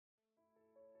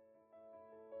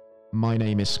My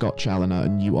name is Scott Challoner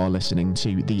and you are listening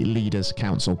to the Leaders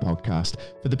Council podcast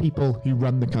for the people who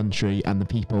run the country and the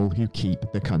people who keep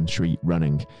the country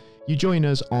running. You join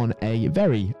us on a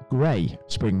very grey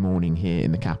spring morning here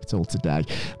in the capital today,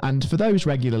 and for those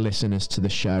regular listeners to the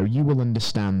show, you will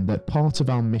understand that part of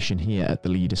our mission here at the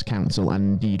Leaders Council,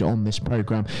 and indeed on this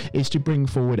programme, is to bring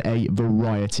forward a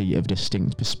variety of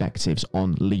distinct perspectives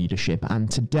on leadership, and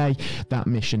today that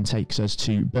mission takes us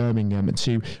to Birmingham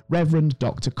to Reverend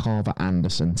Dr Carver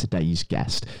Anderson, today's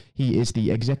guest. He is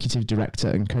the Executive Director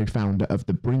and co-founder of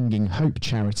the Bringing Hope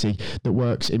charity that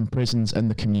works in prisons and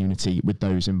the community with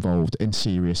those involved in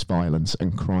serious violence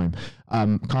and crime.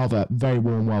 Carver, very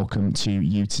warm welcome to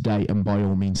you today, and by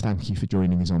all means, thank you for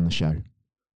joining us on the show.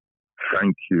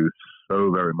 Thank you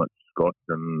so very much, Scott,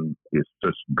 and it's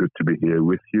just good to be here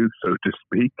with you, so to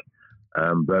speak,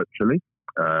 virtually,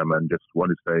 and just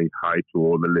want to say hi to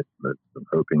all the listeners. I'm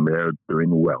hoping they're doing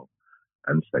well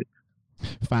and safe.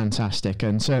 Fantastic,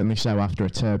 and certainly so after a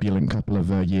turbulent couple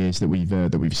of years that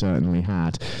we've certainly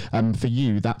had. For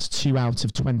you, that's 2 out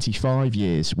of 25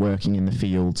 years working in the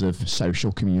fields of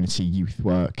social community youth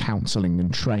work, counselling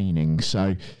and training.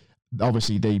 So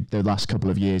obviously the last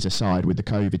couple of years aside with the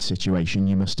COVID situation,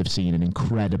 you must have seen an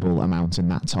incredible amount in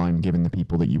that time given the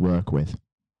people that you work with.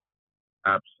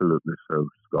 Absolutely so,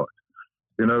 Scott.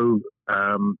 You know,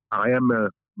 I am a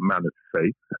man of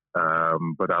faith,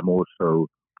 but I'm also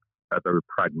very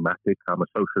pragmatic. I'm a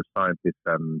social scientist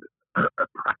and a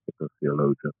practical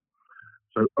theologian.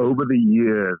 So over the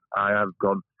years, I have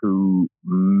gone through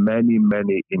many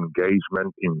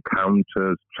engagement,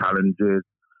 encounters, challenges,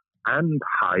 and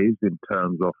highs in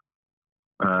terms of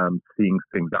seeing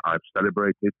things that I've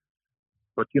celebrated.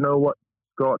 But you know what,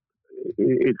 Scott?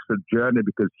 It's a journey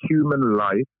because human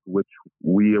life, which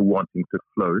we are wanting to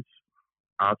flourish,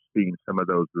 I've seen some of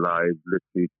those lives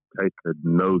literally take a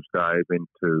nosedive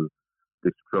into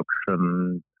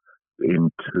destruction,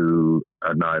 into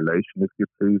annihilation, if you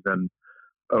please. And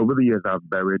over the years, I've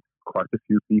buried quite a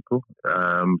few people,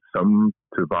 some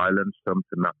to violence, some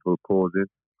to natural causes.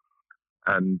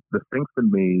 And the thing for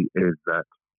me is that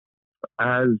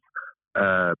as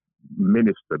a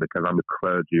minister, because I'm a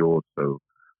clergy also,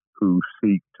 who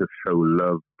seek to show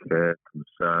love, care,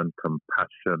 concern,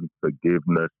 compassion,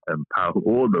 forgiveness, empower,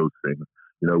 all those things,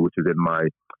 you know, which is in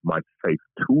my faith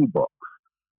toolbox,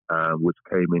 which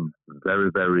came in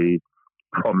very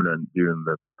prominent during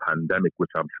the pandemic, which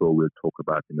I'm sure we'll talk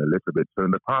about in a little bit. So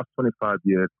in the past 25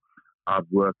 years, I've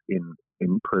worked in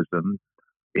prisons,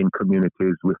 in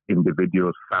communities with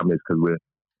individuals, families, because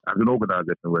as an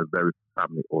organization, we're very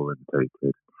family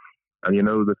orientated. And you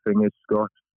know, the thing is, Scott,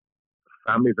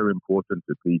 families are important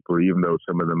to people, even though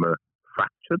some of them are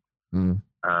fractured.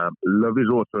 Love is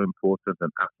also important,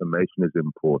 and affirmation is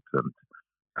important.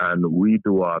 And we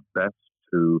do our best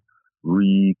to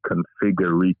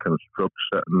reconfigure, reconstruct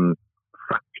certain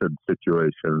fractured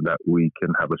situations that we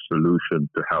can have a solution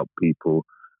to help people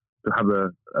to have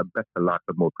a better life,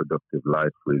 a more productive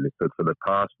life, really. So for the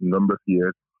past number of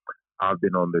years, I've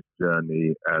been on this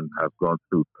journey and have gone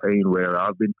through pain where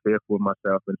I've been fearful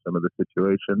myself in some of the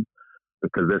situations,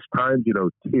 because there's times, you know,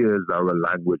 tears are a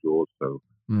language also,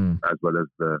 as well as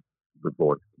the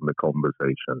voice and the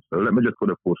conversation. So let me just put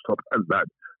a full stop at that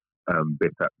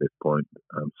bit at this point,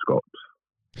 Scott.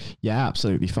 Yeah,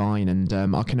 absolutely fine. And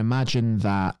I can imagine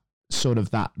that sort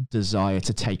of that desire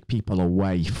to take people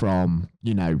away from,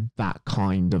 you know, that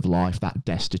kind of life, that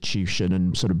destitution,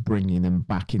 and sort of bringing them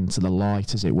back into the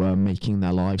light, as it were, making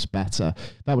their lives better.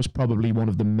 That was probably one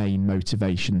of the main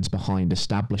motivations behind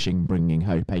establishing Bringing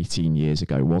Hope 18 years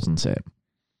ago, wasn't it?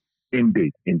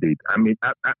 Indeed. I mean,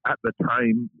 at the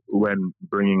time when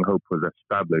Bringing Hope was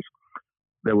established,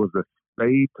 there was a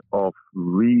state of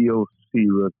real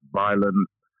serious violence.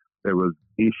 There was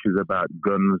issues about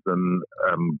guns and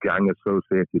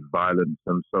gang-associated violence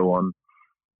and so on.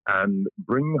 And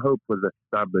Bringing Hope was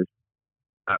established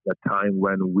at the time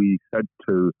when we said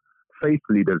to faith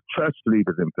leaders, church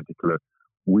leaders in particular,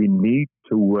 we need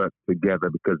to work together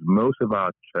because most of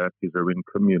our churches are in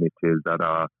communities that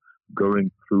are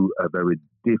going through a very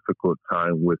difficult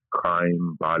time with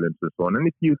crime, violence, and so on. And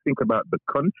if you think about the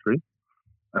country,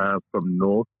 from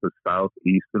north to south,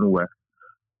 east and west,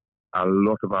 a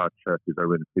lot of our churches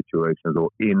are in situations or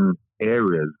in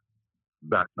areas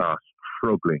that are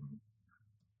struggling.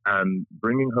 And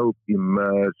Bringing Hope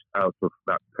emerged out of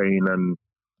that pain. And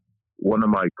one of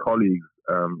my colleagues,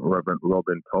 Reverend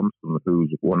Robin Thompson,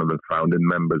 who's one of the founding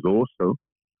members also,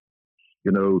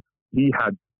 you know, he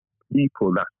had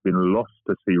people that's been lost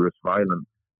to serious violence.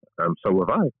 So have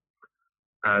I.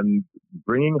 And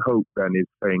Bringing Hope then is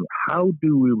saying, how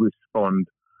do we respond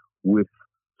with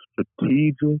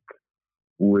strategic,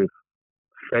 with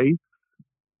faith,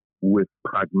 with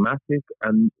pragmatic,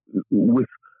 and with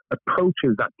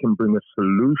approaches that can bring a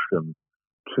solution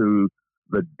to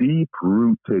the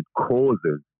deep-rooted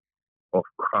causes of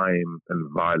crime and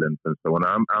violence and so on.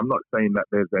 I'm not saying that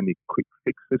there's any quick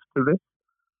fixes to this.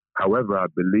 However, I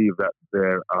believe that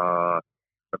there are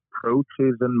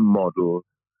approaches and models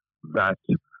that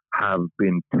have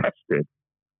been tested,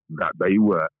 that they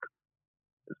work.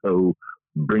 So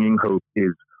Bringing Hope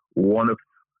is one of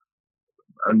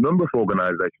a number of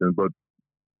organizations, but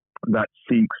that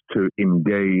seeks to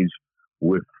engage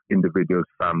with individuals,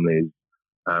 families,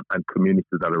 and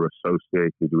communities that are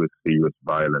associated with serious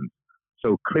violence.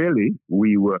 So clearly,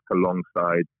 we work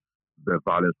alongside the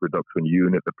Violence Reduction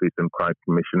Unit, the Police and Crime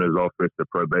Commissioner's Office, the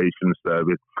Probation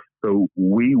Service. So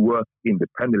we work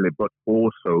independently, but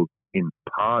also in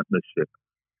partnership,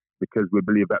 because we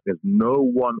believe that there's no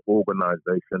one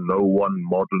organization, no one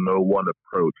model, no one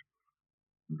approach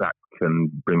that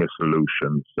can bring a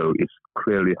solution. So it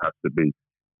clearly has to be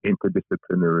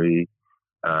interdisciplinary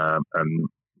and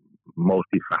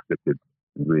multifaceted,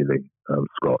 really,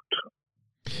 Scott.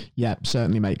 Yeah,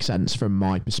 certainly makes sense from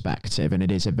my perspective, and it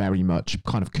is a very much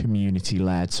kind of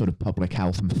community-led sort of public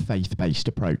health and faith-based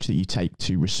approach that you take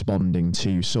to responding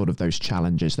to sort of those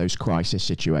challenges, those crisis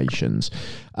situations.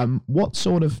 What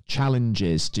sort of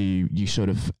challenges do you sort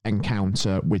of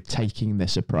encounter with taking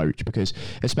this approach? Because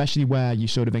especially where you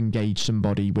sort of engage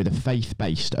somebody with a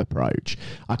faith-based approach,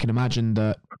 I can imagine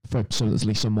that for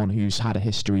certainly someone who's had a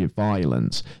history of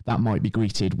violence, that might be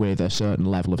greeted with a certain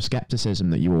level of skepticism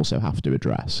that you also have to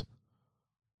address.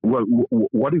 Well,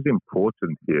 what is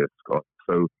important here, Scott?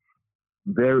 So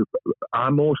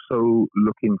I'm also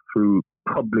looking through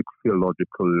public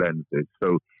theological lenses.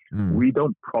 So we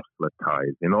don't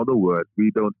proselytize. In other words, we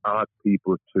don't ask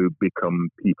people to become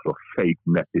people of faith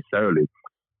necessarily.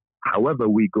 However,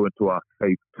 we go into our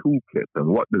faith toolkit. And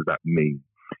what does that mean?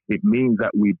 It means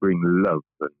that we bring love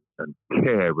and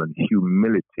care and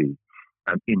humility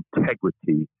and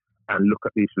integrity and look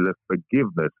at the issues of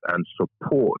forgiveness and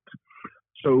support.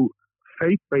 So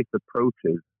faith-based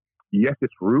approaches, yes,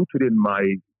 it's rooted in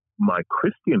my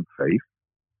Christian faith,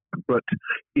 but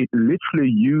it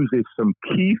literally uses some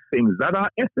key things that are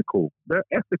ethical. They're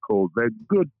ethical. They're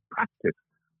good practice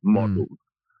models.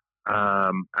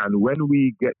 And when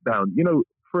we get down,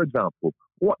 for example,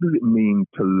 what does it mean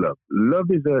to love? Love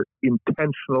is an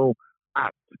intentional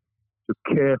act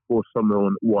to care for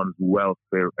someone's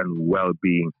welfare and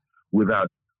well-being without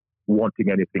wanting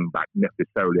anything back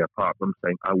necessarily, apart from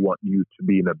saying, I want you to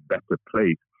be in a better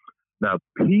place. Now,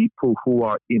 people who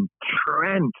are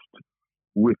entrenched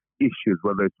with issues,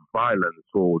 whether it's violence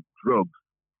or drugs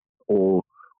or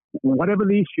whatever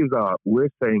the issues are, we're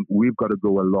saying we've got to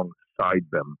go alongside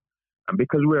them. And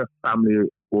because we're a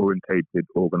family-orientated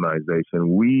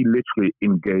organization, we literally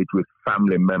engage with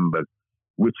family members,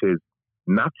 which is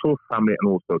natural family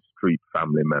and also street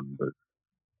family members.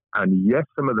 And yes,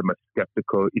 some of them are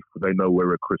skeptical if they know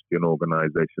we're a Christian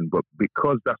organization, but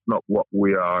because that's not what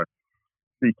we are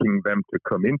seeking them to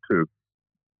come into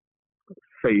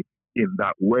faith in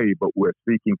that way, but we're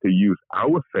seeking to use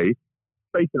our faith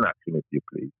in action, if you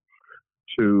please,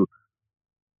 to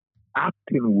act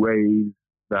in ways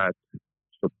that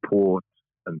support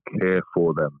and care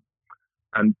for them.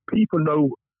 And people know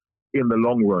in the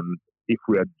long run if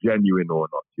we are genuine or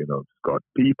not, Scott.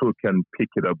 People can pick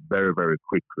it up very, very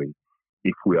quickly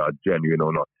if we are genuine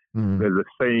or not. There's a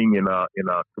saying in our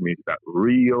community that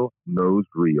real knows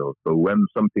real. So when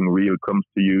something real comes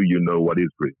to you, you know what is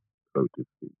real, so to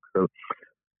speak. So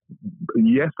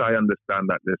yes, I understand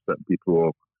that there's certain people who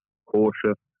are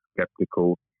cautious,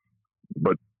 skeptical,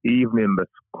 but even in this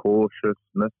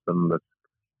cautiousness and the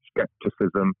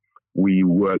skepticism, we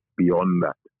work beyond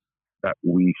that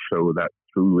we show that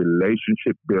through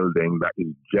relationship building that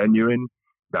is genuine,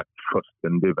 that trust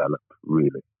can develop,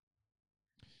 really.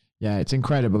 Yeah, it's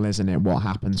incredible, isn't it, what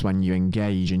happens when you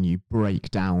engage and you break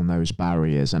down those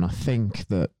barriers. And I think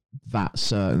that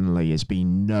certainly has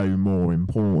been no more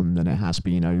important than it has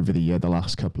been over the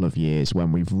last couple of years,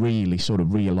 when we've really sort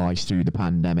of realised through the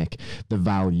pandemic the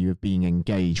value of being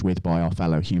engaged with by our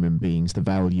fellow human beings, the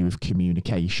value of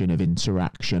communication, of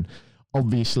interaction.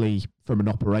 Obviously, from an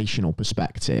operational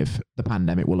perspective, the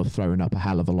pandemic will have thrown up a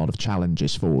hell of a lot of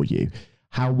challenges for you.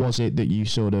 How was it that you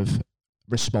sort of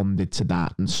responded to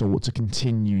that and sought to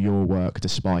continue your work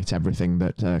despite everything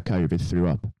that COVID threw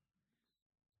up?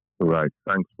 Right.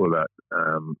 Thanks for that,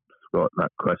 Scott,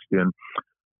 that question.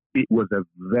 It was a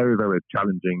very, very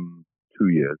challenging 2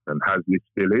 years, and it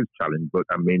still is challenging. But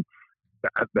I mean,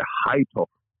 at the height of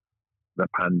the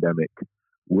pandemic,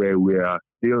 where we are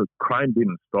still, crime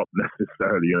didn't stop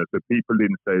necessarily. So people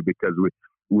didn't say because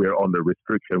we're on the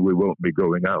restriction, we won't be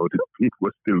going out. People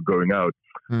were still going out.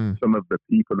 Some of the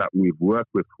people that we've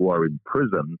worked with who are in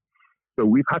prison, so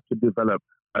we've had to develop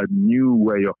a new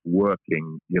way of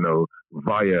working,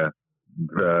 via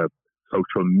the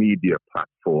social media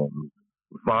platforms,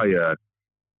 via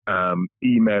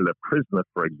email a prisoner,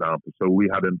 for example. So we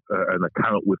had an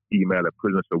account with email a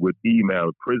prisoner. So we'd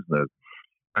email prisoners,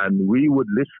 and we would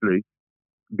literally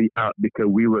be out because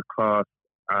we were classed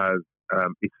as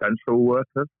essential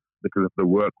workers because of the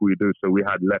work we do. So we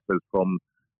had letters from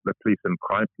the Police and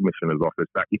Crime Commissioner's office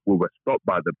that if we were stopped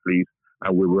by the police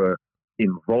and we were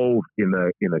involved in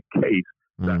a case,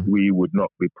 that we would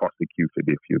not be prosecuted,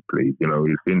 if you please.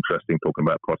 It's interesting talking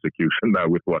about prosecution now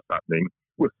with what's happening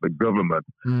with the government.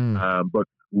 But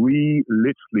we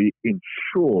literally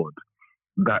ensured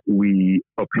that we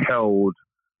upheld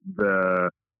the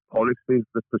policies,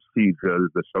 the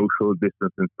procedures, the social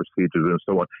distancing procedures, and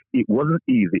so on. It wasn't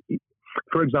easy.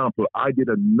 For example, I did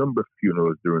a number of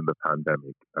funerals during the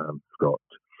pandemic, Scott.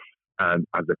 And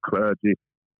as a clergy,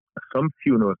 some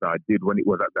funerals I did when it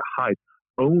was at the height,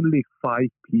 only 5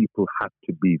 people had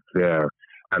to be there.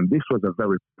 And this was a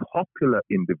very popular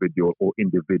individual or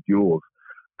individuals.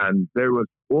 And there was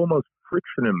almost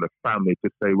friction in the family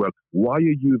to say, well, why are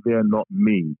you there, not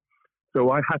me? So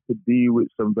I had to deal with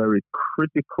some very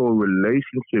critical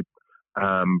relationship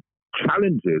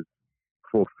challenges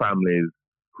for families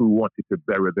who wanted to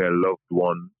bury their loved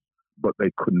ones, but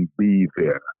they couldn't be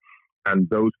there. And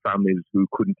those families who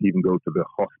couldn't even go to the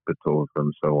hospitals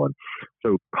and so on.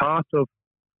 So part of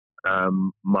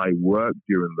my work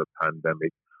during the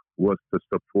pandemic was to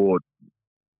support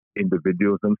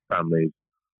individuals and families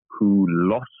who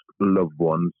lost loved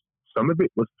ones. Some of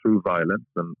it was through violence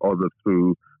and others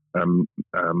through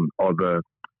other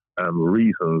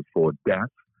reasons for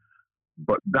death.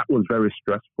 But that was very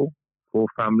stressful for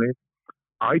families.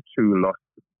 I too lost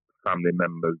family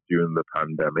members during the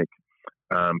pandemic.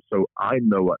 So I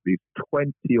know at least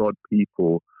 20 odd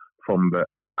people from the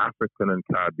African and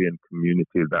Caribbean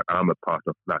community that I'm a part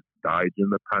of that died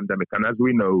during the pandemic. And as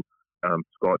we know,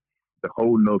 Scott, the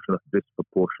whole notion of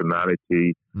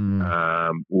disproportionality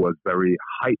was very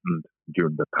heightened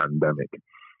during the pandemic.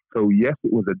 So yes,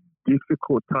 it was a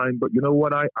difficult time, but you know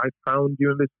what I found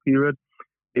during this period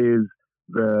is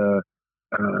the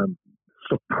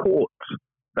support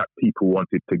that people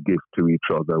wanted to give to each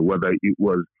other, whether it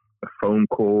was a phone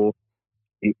call,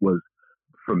 it was,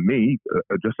 for me,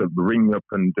 just a ring up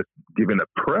and just giving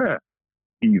a prayer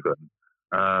even,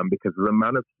 because as a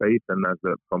man of faith and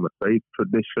from a faith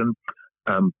tradition,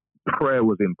 prayer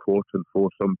was important for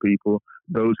some people,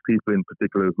 those people in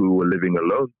particular who were living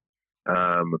alone,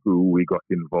 who we got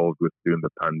involved with during the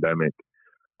pandemic.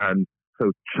 And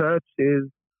so churches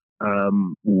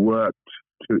worked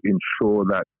to ensure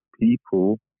that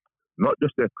people, not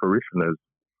just their parishioners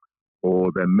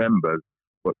or their members,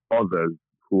 but others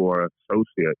who are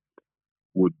associates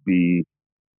would be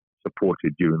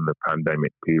supported during the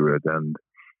pandemic period. And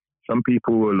some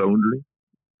people were lonely,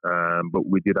 but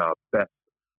we did our best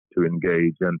to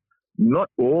engage. And not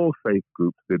all faith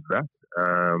groups did that.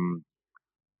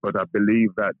 But I believe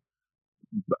that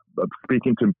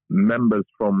speaking to members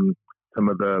from some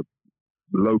of the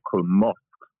local mosques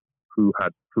who had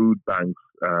food banks,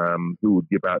 who would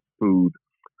give out food,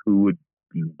 who would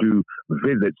do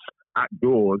visits at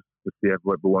doors to see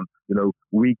everyone,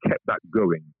 we kept that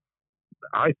going.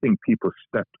 I think people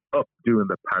stepped up during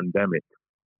the pandemic,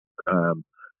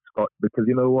 Scott, because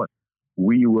you know what?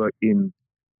 We were in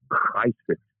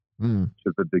crisis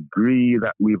to the degree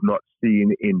that we've not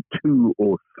seen in 2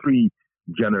 or 3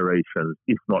 generations,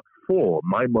 if not 4.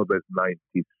 My mother's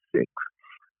 96,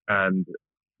 and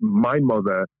my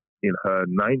mother, in her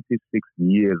 96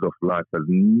 years of life, has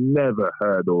never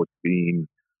heard or seen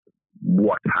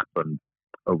what happened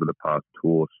over the past 2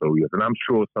 or so years. And I'm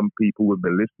sure some people will be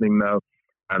listening now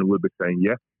and will be saying,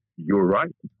 yes, you're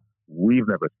right. We've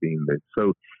never seen this.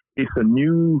 So it's a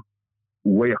new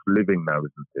way of living now,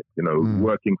 isn't it?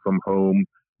 Working from home,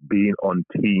 being on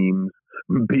Teams,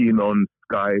 being on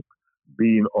Skype,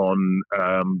 being on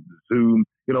Zoom,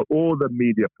 all the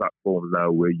media platforms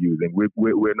now we're using.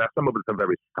 We're now, some of us are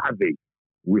very savvy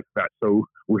with that. So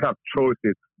we have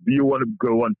choices. Do you want to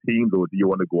go on Teams, or do you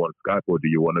want to go on Skype, or do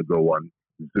you want to go on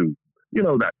Zoom?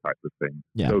 That type of thing.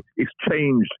 Yeah. So it's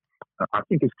changed. I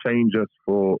think it's changed us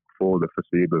for the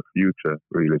foreseeable future,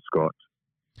 really, Scott.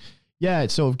 Yeah,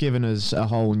 it's sort of given us a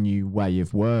whole new way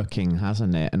of working,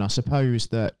 hasn't it? And I suppose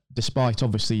that despite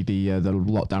obviously the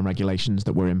lockdown regulations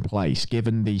that were in place,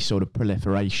 given the sort of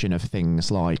proliferation of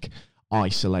things like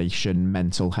isolation,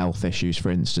 mental health issues, for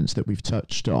instance, that we've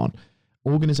touched on.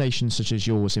 Organisations such as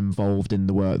yours involved in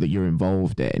the work that you're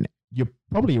involved in, you're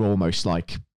probably almost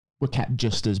like we're kept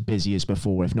just as busy as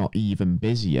before, if not even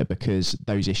busier, because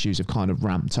those issues have kind of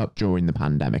ramped up during the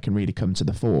pandemic and really come to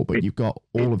the fore. But you've got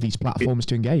all of these platforms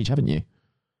to engage, haven't you?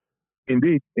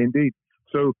 Indeed.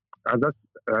 So as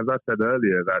I said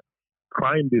earlier, that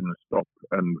crime didn't stop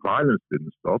and violence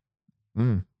didn't stop.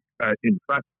 In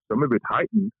fact, some of it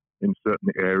heightened in certain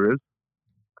areas.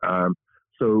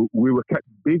 So we were kept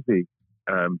busy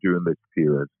during this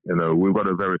period. We've got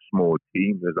a very small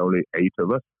team. There's only 8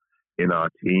 of us in our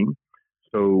team.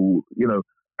 So,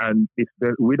 and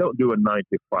we don't do a 9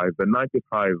 to 5. The 9 to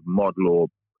 5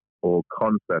 model or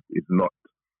concept is not,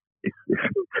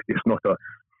 it's not us.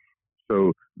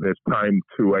 So there's time,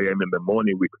 2 a.m. in the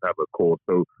morning, we could have a call.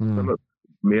 So some of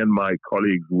me and my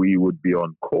colleagues, we would be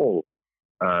on call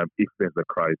if there's a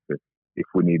crisis, if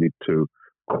we needed to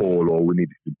call or we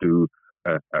needed to do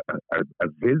a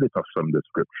visit of some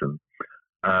description.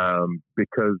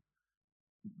 Because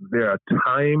there are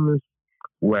times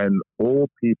when all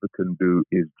people can do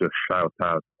is just shout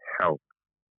out, help,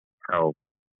 help,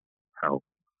 help.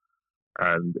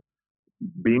 And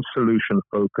being solution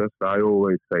focused, I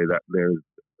always say that there's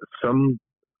some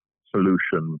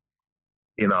solution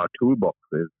in our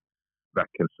toolboxes that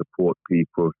can support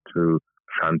people to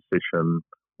transition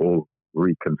or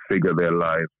reconfigure their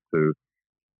lives to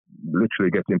literally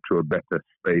get into a better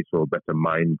space or a better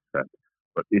mindset.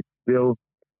 But it still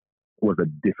was a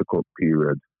difficult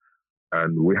period.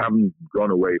 And we haven't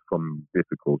gone away from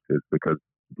difficulties, because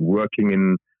working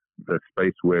in the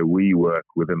space where we work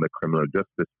within the criminal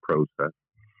justice process,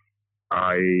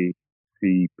 I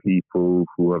see people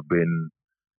who have been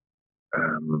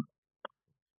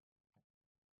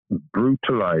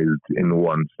brutalized in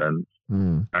one sense.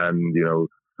 And,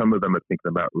 some of them are thinking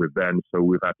about revenge. So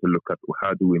we've had to look at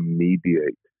how do we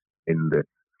mediate in this.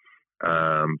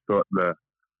 So at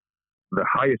the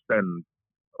highest end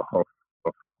of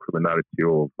criminality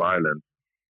or violence,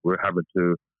 we're having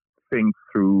to think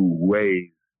through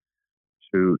ways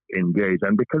to engage.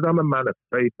 And because I'm a man of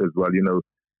faith as well,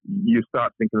 you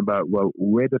start thinking about, well,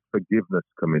 where does forgiveness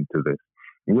come into this?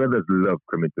 Where does love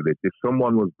come into this? If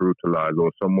someone was brutalized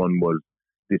or someone was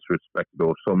disrespected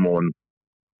or someone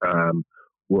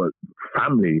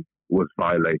family was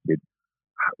violated,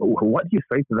 what do you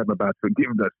say to them about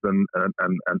forgiveness and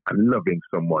loving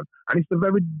someone? And it's a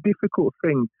very difficult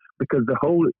thing, because the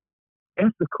whole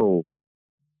ethical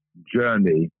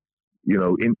journey,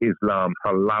 in Islam,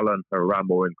 halal and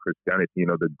haram, or in Christianity,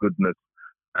 the goodness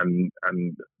and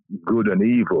good and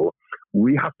evil,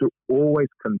 we have to always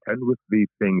contend with these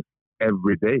things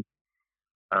every day.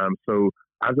 So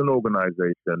as an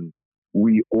organization,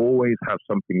 we always have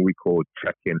something we call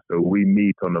check-in. So we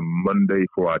meet on a Monday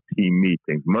for our team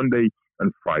meetings, Monday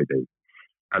and Friday.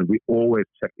 And we always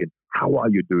check in. How are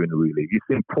you doing really? It's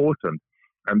important.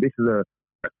 And this is a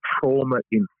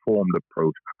trauma-informed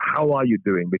approach. How are you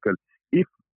doing? Because if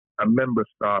a member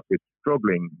staff is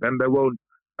struggling, then they won't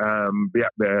be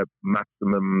at their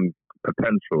maximum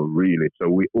potential, really. So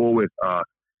we always ask,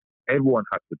 everyone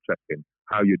has to check in.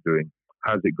 How are you doing?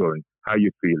 How's it going? How are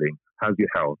you feeling? How's your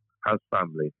health? How's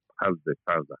family? How's this?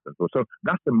 How's that? And so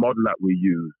that's the model that we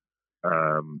use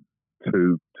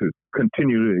to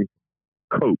continually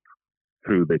cope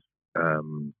through this,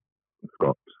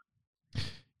 Scott.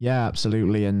 Yeah,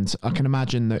 absolutely. And I can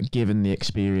imagine that given the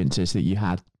experiences that you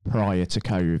had prior to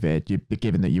COVID,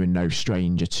 given that you were no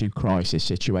stranger to crisis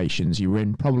situations, you were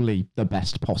in probably the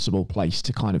best possible place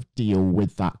to kind of deal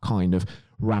with that kind of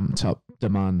ramped up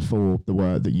demand for the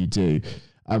work that you do.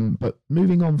 But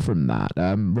moving on from that,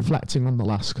 reflecting on the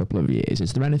last couple of years,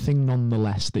 is there anything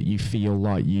nonetheless that you feel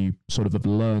like you sort of have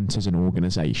learnt as an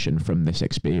organisation from this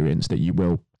experience that you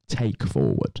will take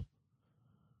forward?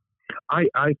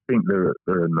 I think there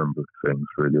are a number of things,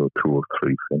 really, or 2 or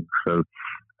 3 things. So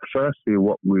firstly,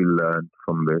 what we learned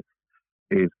from this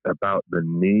is about the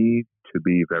need to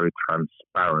be very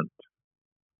transparent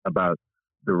about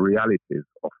the realities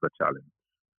of the challenge.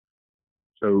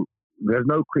 So there's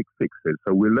no quick fixes.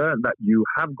 So we learned that you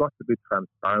have got to be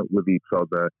transparent with each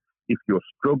other. If you're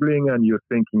struggling and you're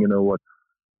thinking,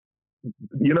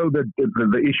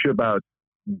 the issue about,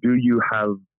 do you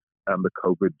have the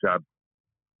COVID jab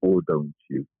or don't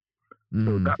you?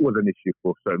 So that was an issue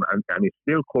for certain, and it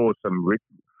still caused some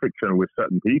friction with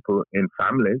certain people in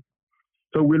families.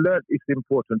 So we learned it's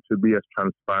important to be as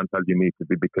transparent as you need to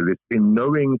be, because it's in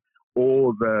knowing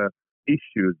all the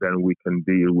issues then we can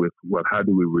deal with, well, how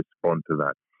do we respond to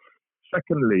that?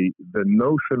 Secondly, the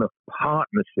notion of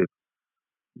partnership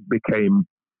became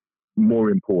more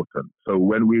important. So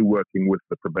when we're working with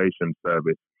the probation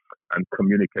service and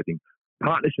communicating,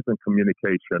 partnership and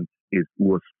communication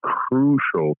was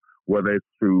crucial, whether it's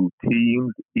through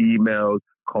Teams, emails,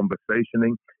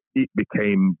 conversationing. It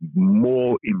became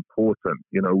more important.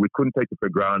 We couldn't take it for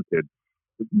granted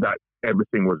that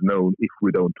everything was known if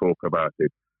we don't talk about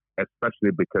it,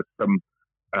 especially because some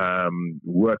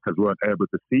workers weren't able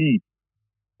to see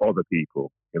other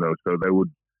people, so they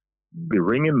would be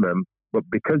ringing them, but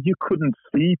because you couldn't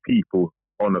see people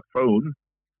on a phone,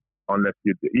 unless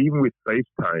even with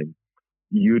FaceTime,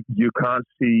 you can't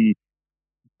see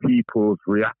people's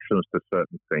reactions to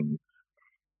certain things.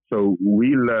 So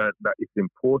we learned that it's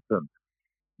important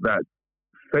that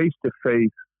face-to-face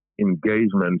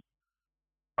engagements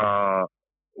are,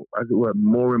 as it were,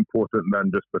 more important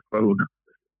than just the phone,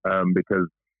 because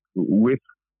with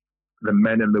the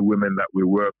men and the women that we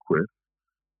work with,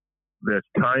 there's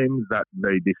times that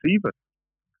they deceive us.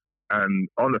 And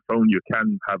on the phone, you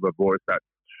can have a voice that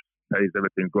says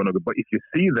everything's going to go. But if you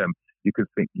see them, you can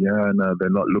think, yeah, no, they're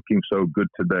not looking so good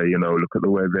today. Look at the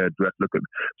way they're dressed.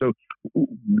 So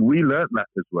we learned that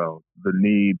as well, the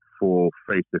need for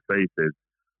face-to-faces,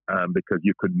 because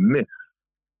you could miss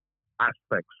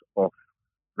aspects of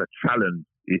the challenge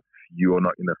if you are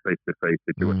not in a face-to-face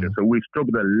situation. So we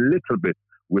struggled a little bit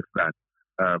with that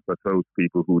for those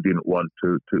people who didn't want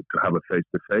to have a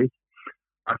face-to-face.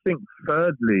 I think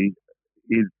thirdly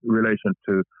is in relation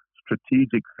to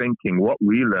strategic thinking. What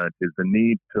we learned is the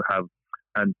need to have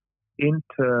an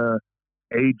interagency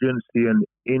and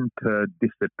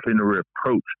interdisciplinary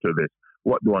approach to this.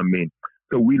 What do I mean?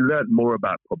 So we learned more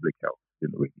about public health,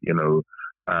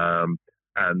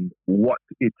 and what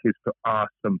it is to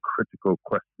ask some critical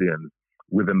questions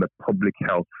within the public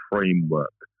health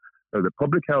framework. So the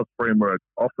public health framework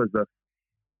offers us,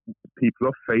 people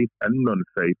of faith and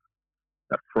non-faith,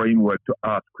 a framework to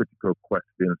ask critical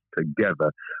questions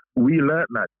together. We learned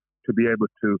that to be able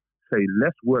to say,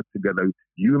 let's work together.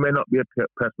 You may not be a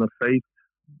person of faith,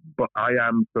 but I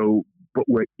am, so, but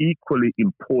we're equally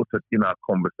important in our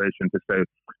conversation to say,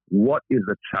 what is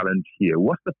the challenge here?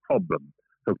 What's the problem?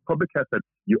 So public health said,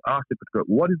 you ask the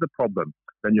critical, what is the problem?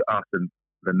 Then you ask them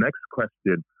the next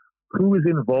question, who is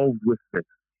involved with this?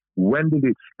 When did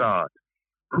it start?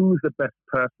 Who's the best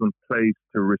person placed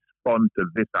to respond to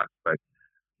this aspect?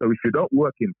 So if you don't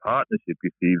work in partnership, you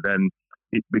see, then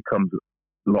it becomes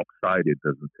lopsided,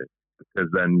 doesn't it? Because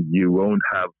then you won't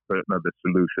have certain other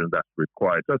solutions that's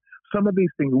required. So some of these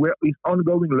things, it's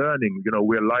ongoing learning.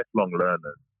 We're lifelong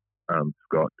learners,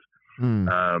 Scott.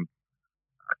 I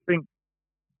think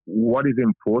what is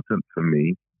important for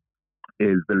me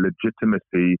is the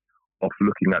legitimacy of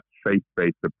looking at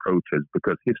faith-based approaches,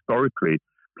 because historically,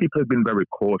 people have been very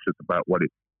cautious about what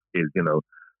it is, to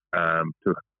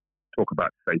talk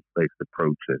about faith-based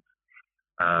approaches,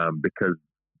 because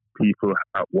people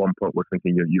at one point were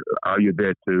thinking, are you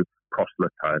there to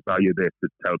proselytize? Are you there to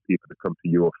tell people to come to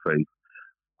your faith?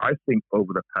 I think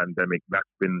over the pandemic,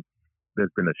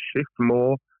 there's been a shift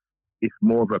more. It's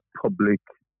more of a public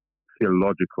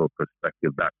theological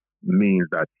perspective. That means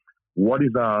that what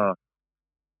is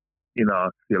in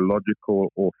our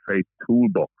theological or faith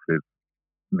toolboxes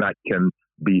that can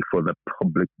be for the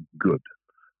public good.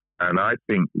 And I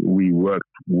think we worked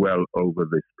well over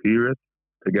this period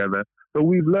together. So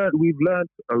we've learned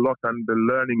a lot, and the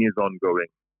learning is ongoing,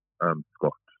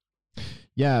 Scott.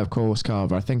 Yeah, of course,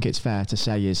 Carver. I think it's fair to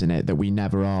say, isn't it, that we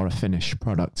never are a finished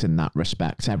product in that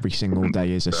respect. Every single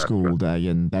day is a school day,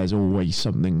 and there's always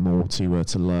something more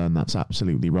to learn. That's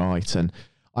absolutely right. And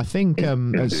I think,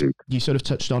 as you sort of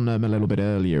touched on a little bit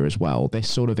earlier as well, this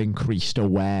sort of increased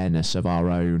awareness of our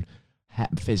own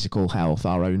physical health,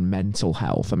 our own mental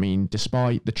health. I mean,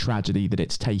 despite the tragedy that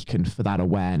it's taken for that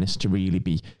awareness to really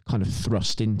be kind of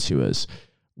thrust into us,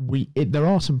 there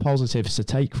are some positives to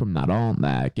take from that, aren't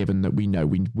there? Given that we know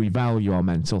we value our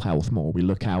mental health more, we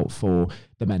look out for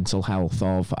the mental health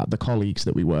of the colleagues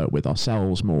that we work with,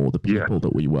 ourselves more, the people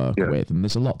that we work with, and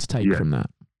there's a lot to take from that.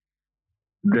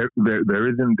 There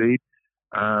is indeed.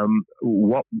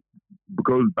 What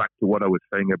goes back to what I was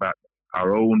saying about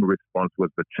our own response was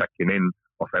the checking in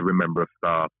of every member of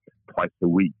staff twice a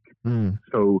week.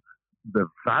 So the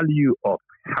value of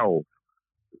health,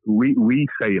 we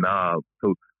say in our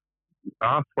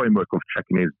framework of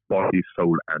checking is body,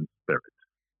 soul, and spirit.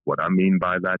 What I mean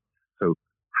by that, so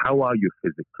how are you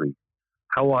physically?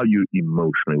 How are you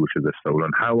emotionally, which is the soul?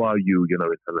 And how are you,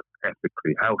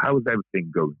 ethically? How is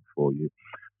everything going for you?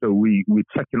 So we're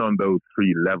checking on those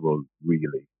three levels,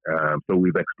 really. So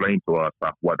we've explained to our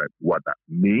staff what that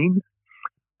means.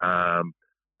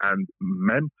 And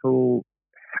mental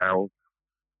health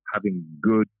having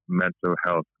good mental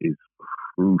health is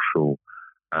crucial,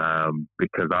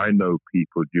 because I know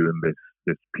people during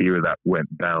this period that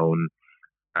went down,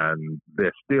 and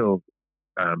they're still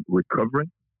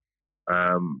recovering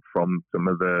from some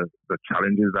of the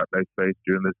challenges that they faced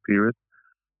during this period.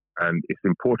 And it's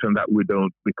important that we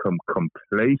don't become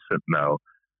complacent now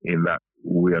in that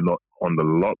we are not on the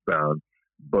lockdown,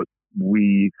 but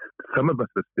some of us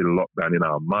are still locked down in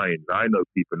our minds. I know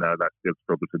people now that still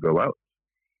struggle to go out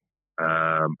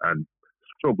and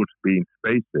struggle to be in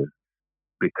spaces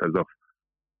because of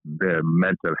their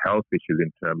mental health issues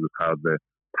in terms of how the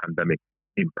pandemic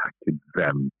impacted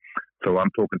them. So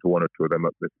I'm talking to one or two of them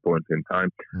at this point in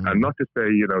time. And not to say,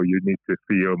 you need to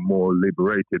feel more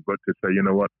liberated, but to say,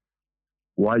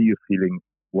 why are you feeling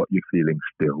what you're feeling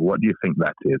still? What do you think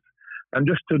that is? And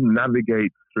just to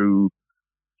navigate through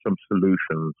some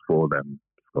solutions for them,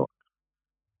 Scott.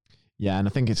 Yeah, and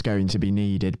I think it's going to be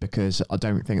needed, because I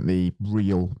don't think the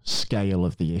real scale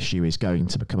of the issue is going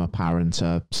to become apparent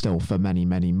still for many,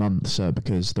 many months,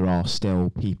 because there are still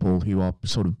people who are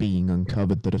sort of being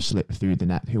uncovered that have slipped through the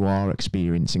net who are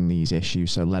experiencing these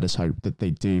issues. So let us hope that they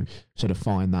do sort of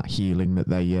find that healing that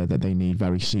they need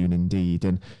very soon indeed.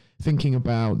 And thinking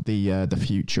about the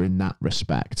future in that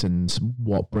respect, and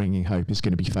what Bringing Hope is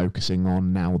going to be focusing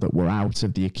on now that we're out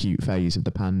of the acute phase of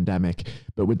the pandemic,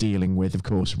 but we're dealing with, of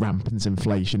course, rampant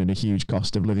inflation and a huge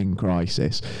cost of living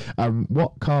crisis.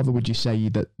 What, Carver, would you say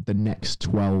that the next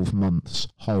 12 months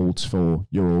holds for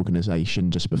your organisation,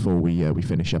 just before we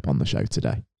finish up on the show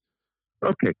today?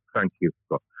 Okay, thank you,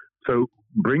 Scott. So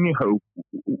Bringing Hope,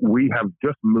 we have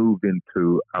just moved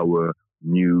into our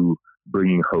new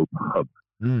Bringing Hope hub.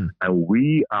 And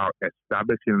we are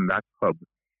establishing that hub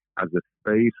as a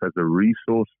space, as a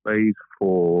resource space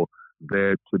for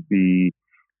there to be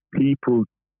people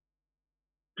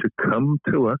to come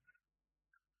to us,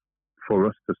 for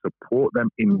us to support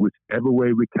them in whichever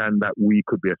way we can. That we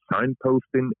could be a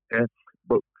signposting,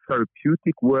 but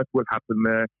therapeutic work will happen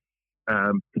there.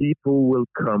 People will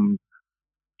come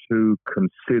to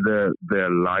consider their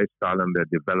lifestyle and their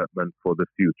development for the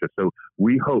future. So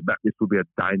we hope that this will be a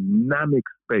dynamic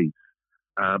space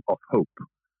of hope,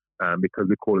 because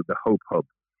we call it the Hope Hub,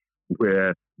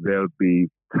 where there'll be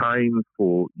time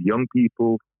for young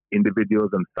people,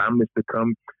 individuals and families to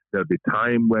come. There'll be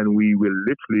time when we will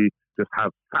literally just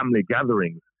have family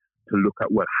gatherings to look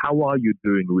at, well, how are you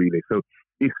doing really? So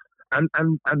it's and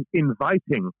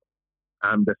inviting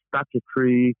the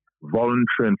statutory,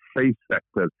 voluntary and faith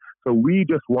sectors. So we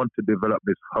just want to develop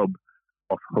this hub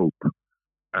of hope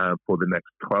for the next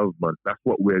 12 months. That's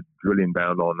what we're drilling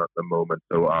down on at the moment.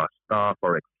 So our staff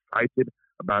are excited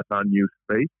about our new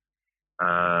space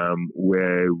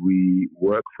where we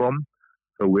work from.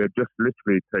 So we're just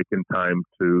literally taking time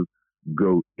to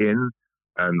go in,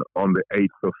 and on the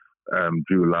 8th of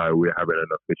July, we're having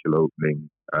an official opening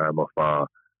of our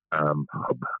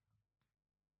hub.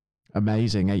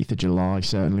 Amazing. 8th of July,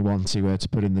 certainly one to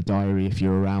put in the diary if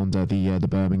you're around the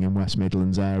Birmingham, West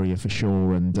Midlands area for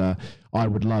sure. And I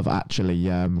would love, actually,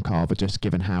 Carver, just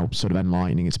given how sort of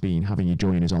enlightening it's been having you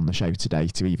join us on the show today,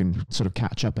 to even sort of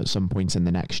catch up at some point in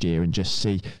the next year and just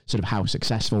see sort of how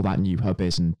successful that new hub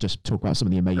is, and just talk about some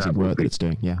of the amazing work that it's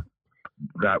doing. Yeah,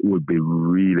 that would be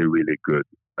really, really good,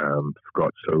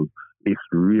 Scott. So it's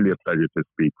really a pleasure to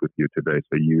speak with you today.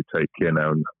 So you take care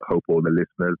now, and hope all the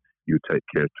listeners, you take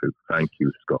care too. Thank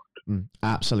you, Scott.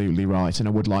 Absolutely right. And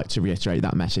I would like to reiterate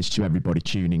that message to everybody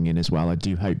tuning in as well. I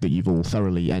do hope that you've all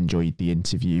thoroughly enjoyed the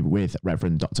interview with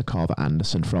Reverend Dr Carver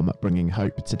Anderson from Bringing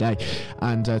Hope today.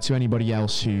 And to anybody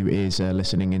else who is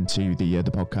listening into the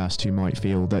podcast who might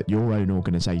feel that your own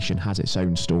organisation has its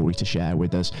own story to share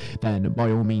with us, then by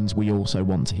all means, we also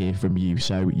want to hear from you.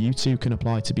 So you too can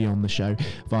apply to be on the show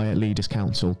via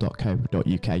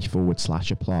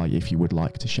leaderscouncil.co.uk/apply if you would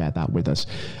like to share that with us.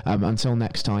 Until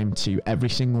next time, to every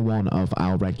single one of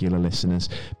our regular listeners,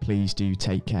 please do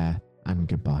take care and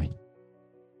goodbye.